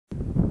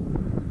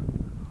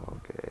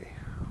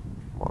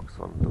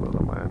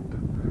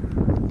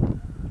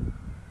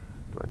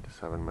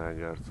7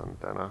 MHz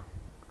antenna,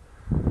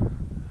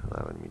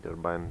 11-meter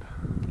band,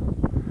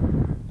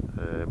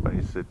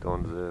 based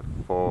on the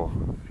 4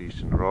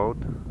 fishing rod.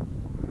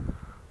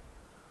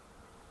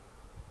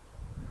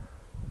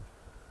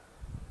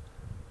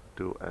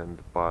 Two end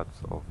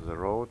parts of the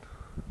rod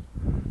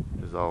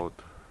without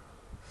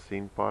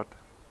thin part,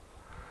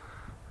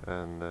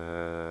 and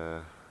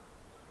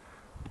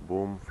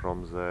boom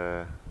from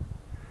the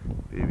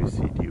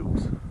PVC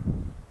tubes.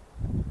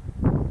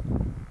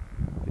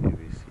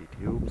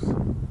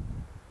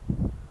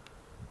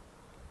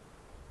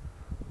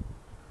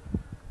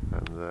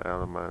 And the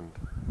element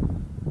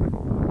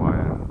from the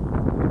wire.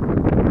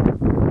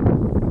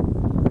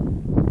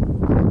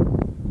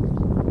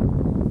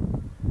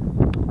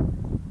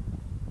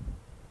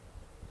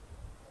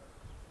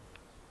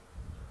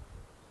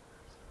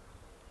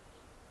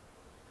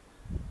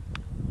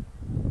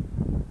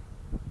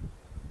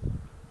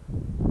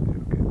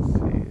 You can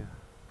see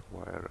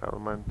wire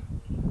element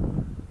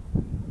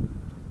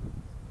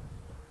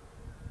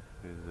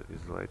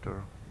is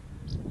later.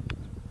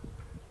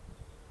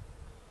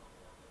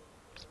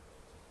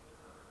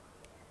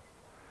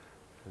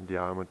 The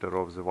diameter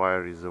of the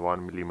wire is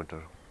 1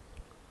 millimeter.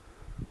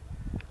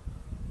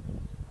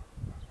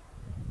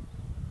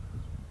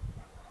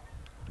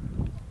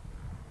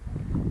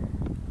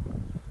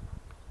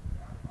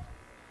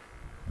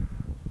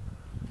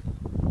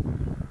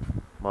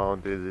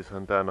 Mounted this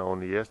antenna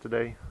only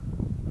yesterday.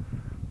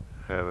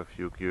 Have a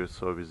few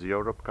QSO with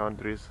Europe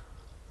countries.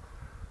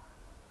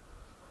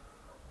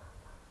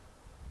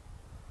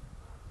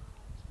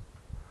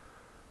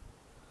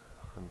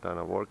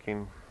 Antenna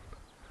working,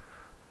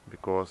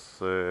 because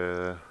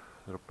the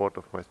report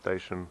of my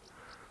station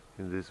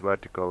is this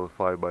vertical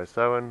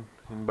 5x7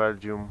 in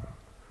Belgium,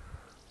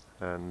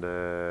 and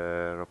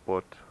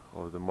report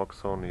of the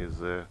Moxon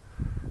is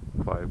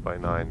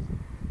 5x9.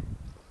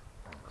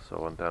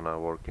 So antenna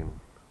working.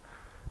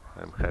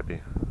 I'm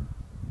happy.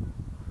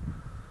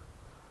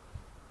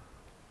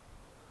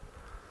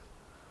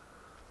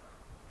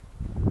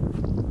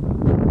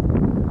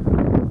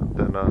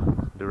 Antenna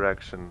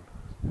direction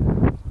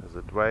is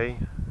that way.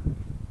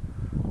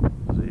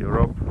 The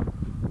Europe.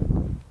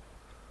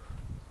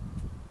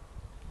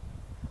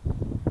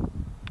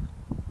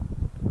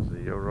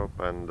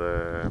 And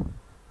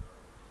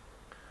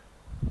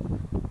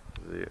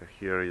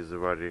here is a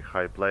very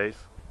high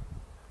place.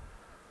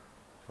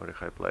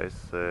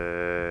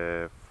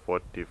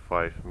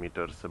 45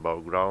 meters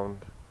above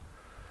ground.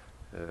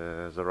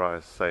 There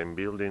is same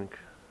building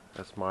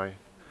as my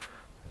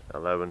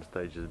 11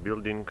 stages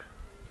building,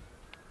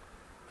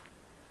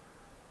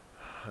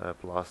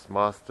 plus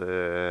mast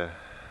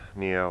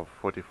near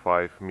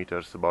 45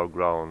 meters above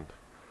ground.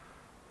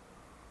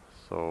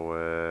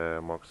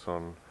 So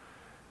Moxon,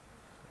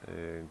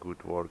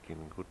 good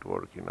working.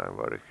 I'm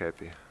very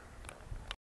happy.